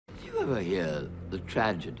ever hear the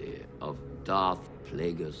tragedy of Darth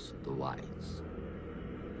Plagueis the Wise?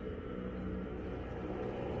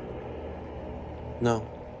 No.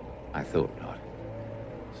 I thought not.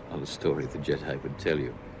 It's not a story the Jedi would tell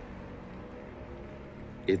you.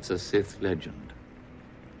 It's a Sith legend.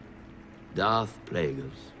 Darth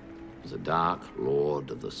Plagueis was a dark lord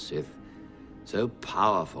of the Sith, so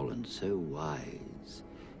powerful and so wise,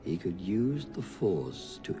 he could use the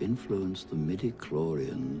Force to influence the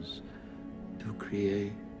midi-chlorians to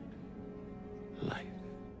create life.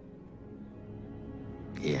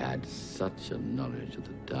 He had such a knowledge of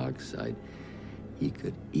the dark side, he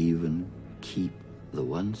could even keep the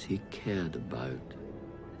ones he cared about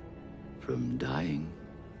from dying.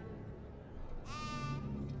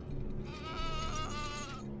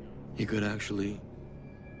 He could actually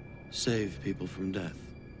save people from death.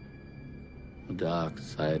 The dark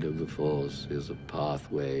side of the Force is a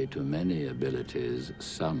pathway to many abilities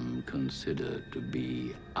some consider to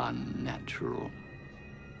be unnatural.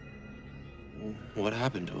 What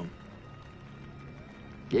happened to him?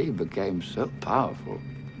 He became so powerful.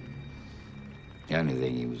 The only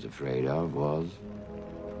thing he was afraid of was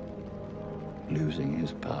losing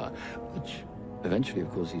his power, which eventually, of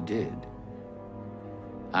course, he did.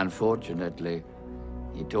 Unfortunately,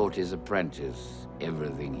 he taught his apprentice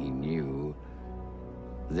everything he knew.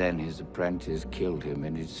 Then his apprentice killed him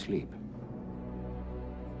in his sleep.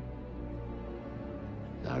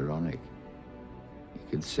 It's ironic.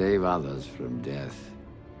 He could save others from death,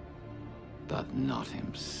 but not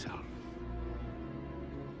himself.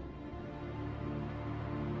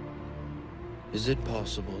 Is it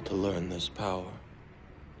possible to learn this power?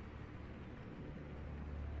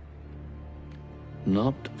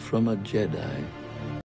 Not from a Jedi.